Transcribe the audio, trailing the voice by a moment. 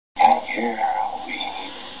Here we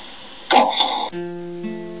go.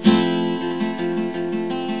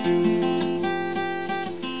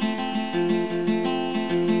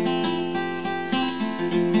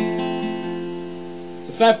 It's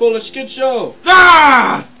a fat full of skid show.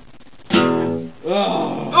 Ah!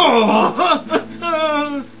 Oh,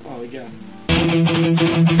 Oh, we got.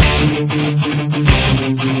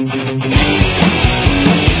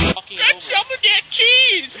 That's some of that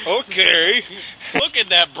cheese! Okay. Look at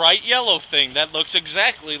that bright yellow thing. That looks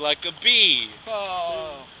exactly like a bee.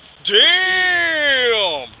 Oh.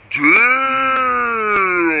 Damn!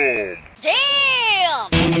 Damn!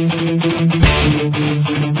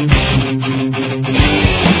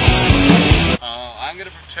 I'm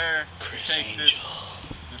gonna prepare to take this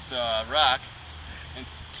rock and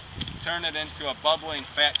turn it into a bubbling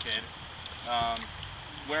fat kid,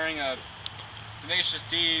 wearing a Tenacious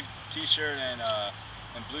D t-shirt and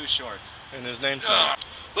blue shorts. And his name's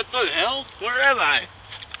What the hell? Where am I?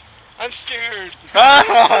 I'm scared.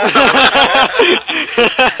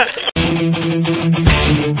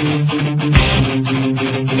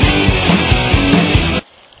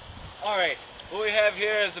 Alright, what we have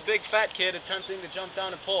here is a big fat kid attempting to jump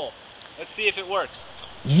down a pole. Let's see if it works.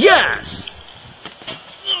 Yes!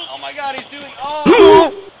 Oh my god, he's doing.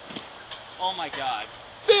 Oh! Oh my god.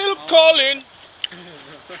 Phil Collins!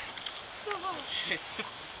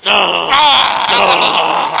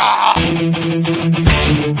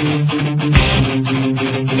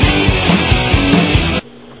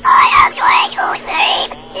 I am trying to sleep.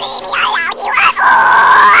 Leave me alone, you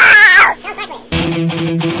asshole!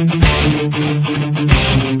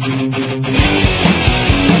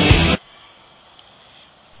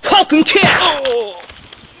 Fucking cat! Oh!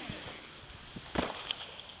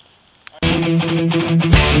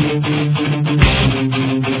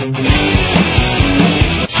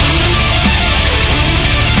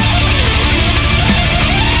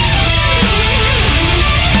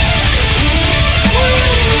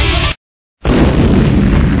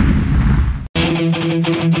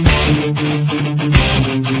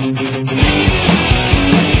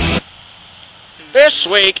 This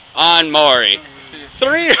week on Maury,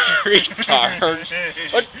 3 retards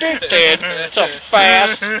addicted to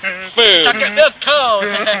fast food. Chuck it milk cold.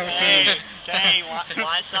 Hey, want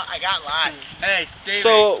some? I got lots. Hey, David.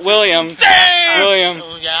 So, William,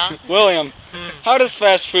 Yeah? William, how does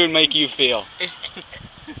fast food make you feel?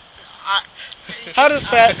 How does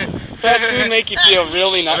fast food make you feel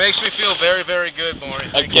really nice? It makes me feel very, very good, Maury.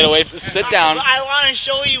 Get away, sit down. I want to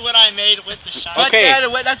show you what I made with the shot. Okay.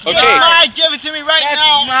 That's Okay. mine. Give it to me right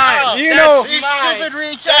now. mine. You know, You stupid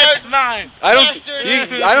retard. That's mine.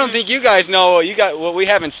 I don't think you guys know what we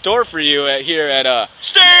have in store for you here at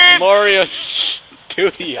Mario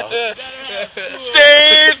Studio.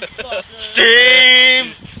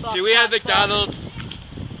 Steve! Do we have McDonald's?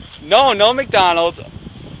 No McDonald's.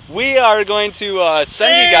 We are going to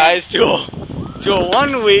send you guys to a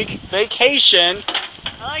 1-week vacation.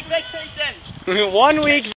 I like vacations.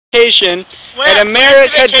 1-week vacation Where? at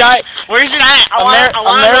America Where's it at? I want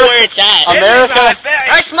to know where it's at. America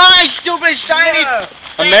That's mine, stupid shiny.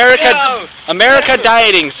 America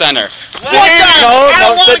Dieting Center.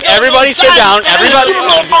 Everybody sit down.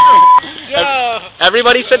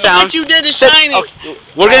 Everybody sit down. What you did to shiny?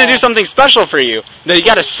 We're gonna do something special for you. No, you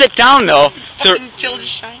gotta sit down though. Kill the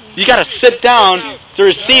shiny. You gotta sit down to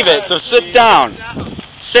receive it. So sit down.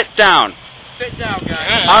 Sit down. Sit down,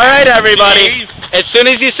 guys. All right, everybody. As soon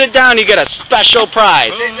as you sit down, you get a special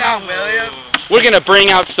prize. Sit down, William. We're gonna bring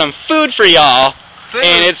out some food for y'all.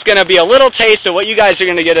 And it's going to be a little taste of what you guys are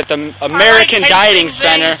going to get at the American Dieting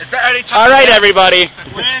Center. All right, everybody.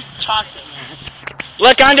 Where's chocolate?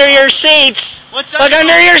 Look under your seats. What's Look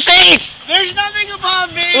under your seats. There's nothing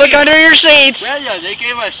above me. Look under your seats. Well, yeah, they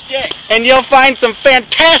gave us sticks. And you'll find some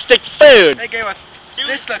fantastic food. They gave us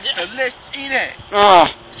this. Let's eat it. Oh,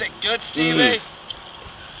 Is it good, Stevie?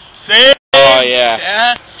 oh yeah.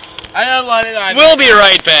 Yeah? I don't want it on. We'll be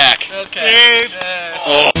right back. Okay.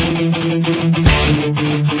 Oh.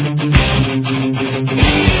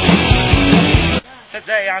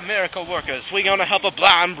 Today on Miracle Workers, we're gonna help a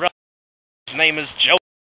blind brother. His name is Joseph.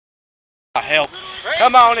 Help.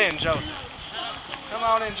 Come on in, Joseph. Come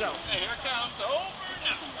on in, Joseph. Here comes over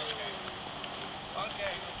now.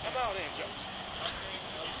 Okay, come on in, Joseph.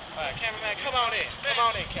 Alright, cameraman, come on in. Come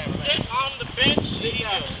on in, cameraman. Sit on the bench. Sit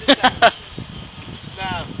down, sit down.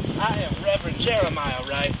 Now, I am Reverend Jeremiah,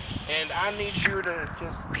 right? And I need you to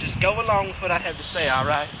just go along with what I have to say,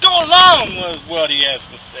 alright? Go along with what he has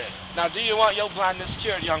to say. Now, do you want your blindness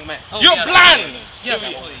cured, young man? Your blindness. Yes,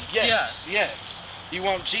 please. Yes. You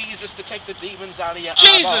want Jesus to take the demons out of your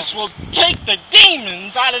Jesus eyeballs? will take the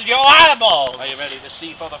demons out of your eyeballs. Are you ready to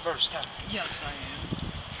see for the first time? Yes, I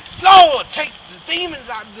Lord, take the demons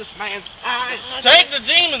out of this man's eyes. am. Take the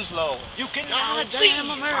demons, Lord. You can God now see, damn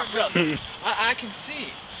my America. brother. I can see.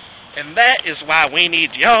 And that is why we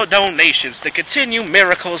need your donations to continue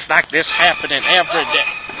miracles like this happening every day.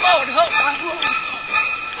 Lord, help my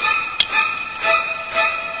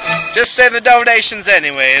Just send the donations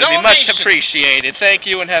anyway. It'll be much Donations. appreciated. Thank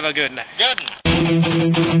you and have a good night. Good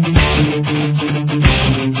night.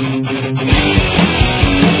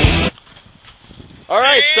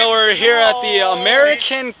 Alright, so we're here at the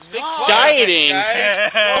American Dieting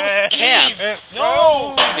Camp.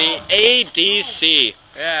 No. The ADC.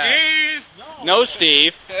 Yeah. No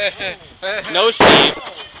Steve. No Steve.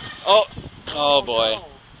 Oh boy.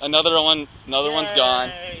 Another one's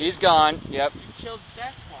gone. He's gone. Yep. Killed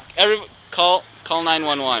Sasquatch. Call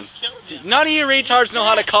 911. None of you retards know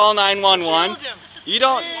how to call 911. You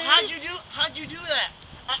don't. How'd you do that?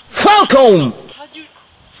 Falcon! How'd you?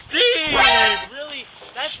 Steve. Really?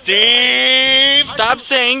 That's Steve, stop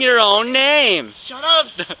saying your own name. Shut up,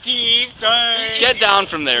 Steve. Get down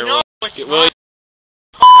from there. No, Will you?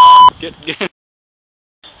 Get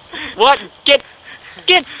what? Get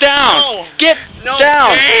down. No. Get No,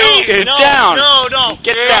 down. Steve. Get No, down. No.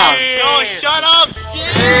 Get down. No, shut up, Steve.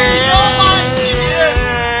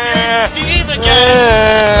 Steve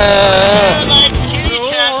again. Like kitty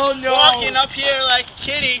cat walking up here like a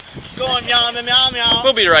kitty, going meow meow meow meow.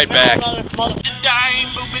 We'll be right back.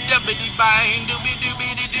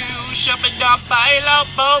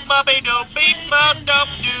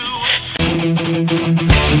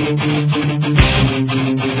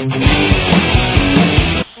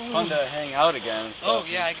 Fun to hang out again and stuff. Oh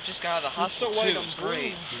yeah, I just got out of the hospital too. It was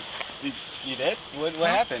great. You did? What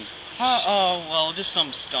happened? Oh well, just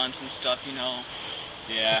some stunts and stuff, you know.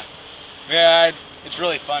 Yeah, it's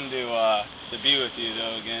really fun to be with you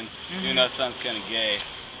though again. Even though it sounds kind of gay.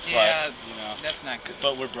 Yeah, but, you know, that's not good.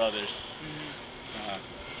 but we're brothers.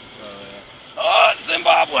 Oh,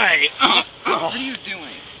 Zimbabwe! What are you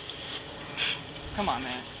doing? Come on,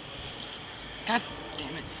 man. God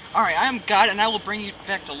damn it. Alright, I am God and I will bring you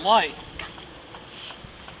back to life.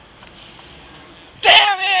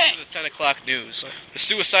 Damn it! The 10 o'clock news. The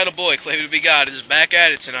suicidal boy claimed to be God is back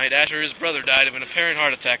at it tonight after his brother died of an apparent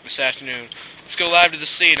heart attack this afternoon. Let's go live to the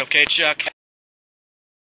scene, okay, Chuck?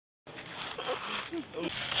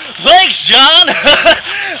 Thanks, John.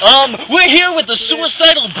 We're here with the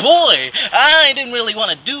suicidal boy. I didn't really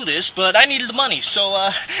want to do this, but I needed the money, so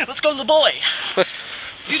let's go to the boy.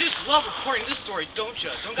 You just love reporting this story, don't you?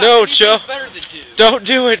 Don't got No, anything Joe. better to do. Don't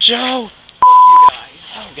do it, Joe! Fuck you guys.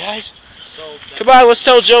 Oh, guys. Come on, let's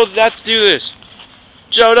tell Joe not to do this.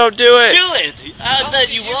 Joe, don't do it! Do it. I I'll bet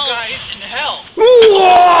see you you won't. guys in hell.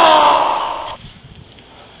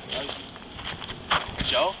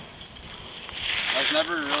 Joe? I was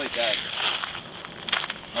never really dead.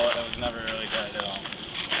 Oh, I was never really dead at all.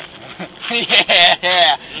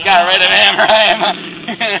 yeah. Got rid of him,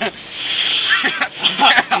 right?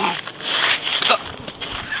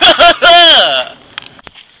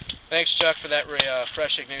 Thanks, Chuck, for that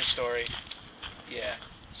refreshing news story. Yeah.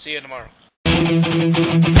 See you tomorrow.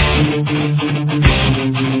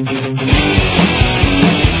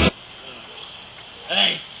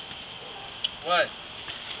 Hey. What?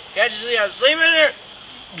 Can't you see I'm sleeping here?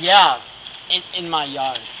 Yeah. In my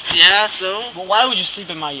yard. Yeah, so? Well, why would you sleep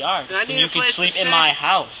in my yard? I need you a can place to sleep in stay. my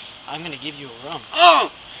house. I'm gonna give you a room.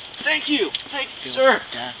 Oh! Thank you! Thank you, sir!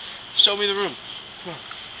 Yeah. Show me the room. I'm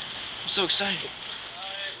so excited.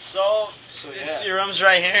 So yeah. your room's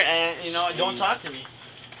right here, and you know, don't talk to me.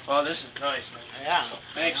 Oh, this is nice, man. Yeah.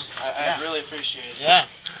 Thanks. Yeah. I really appreciate it. Yeah.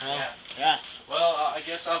 Well, Yeah. yeah. Well, I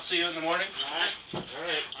guess I'll see you in the morning.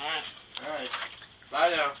 Alright. Alright. Bye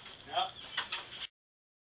now.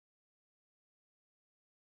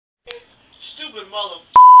 Stupid mother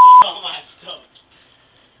all my stuff.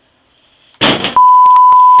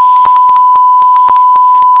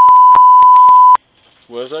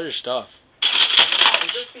 Where's all your stuff?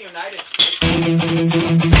 Is this the United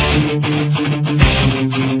States?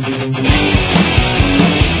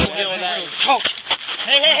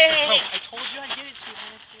 Hey! I told you I'd get it to you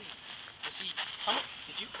next week. See, how much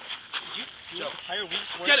did you do an entire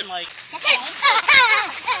week's work in like...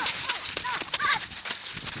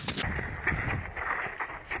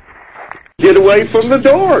 Get away from the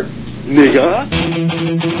door, nigga.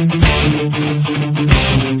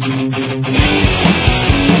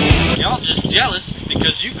 Y'all just jealous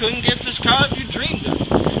because you couldn't get this car if you dreamed of it.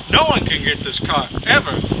 No one can get this car,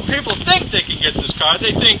 ever. People think they can get this car.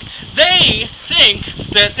 They think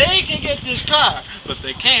that they can get this car. but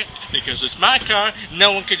they can't because it's my car.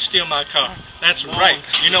 No one can steal my car. That's right.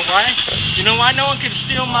 You know why? You know why no one can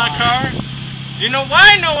steal my car? You know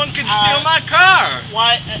why no one can steal my car?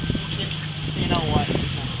 Why? You know what?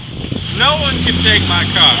 No one can take my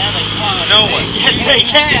car. Yeah, they can. No one. Yes, they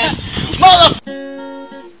can. Mother.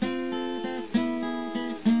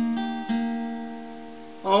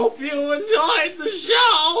 Hope you enjoyed the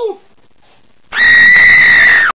show.